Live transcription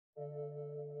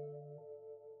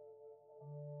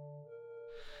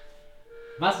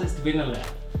Was ist Winner Lab?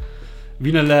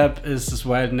 Wiener Lab ist das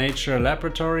Wild Nature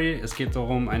Laboratory. Es geht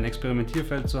darum, ein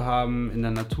Experimentierfeld zu haben in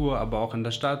der Natur, aber auch in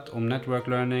der Stadt, um Network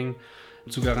Learning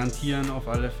zu garantieren auf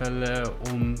alle Fälle,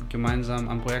 um gemeinsam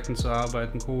an Projekten zu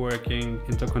arbeiten, Coworking,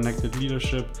 Interconnected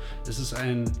Leadership. Es ist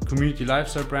ein Community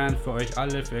Lifestyle Brand für euch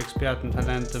alle, für Experten,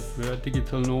 Talente, für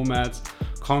Digital Nomads.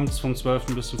 Kommt vom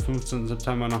 12. bis zum 15.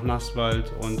 September nach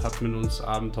Nasswald und habt mit uns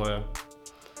Abenteuer.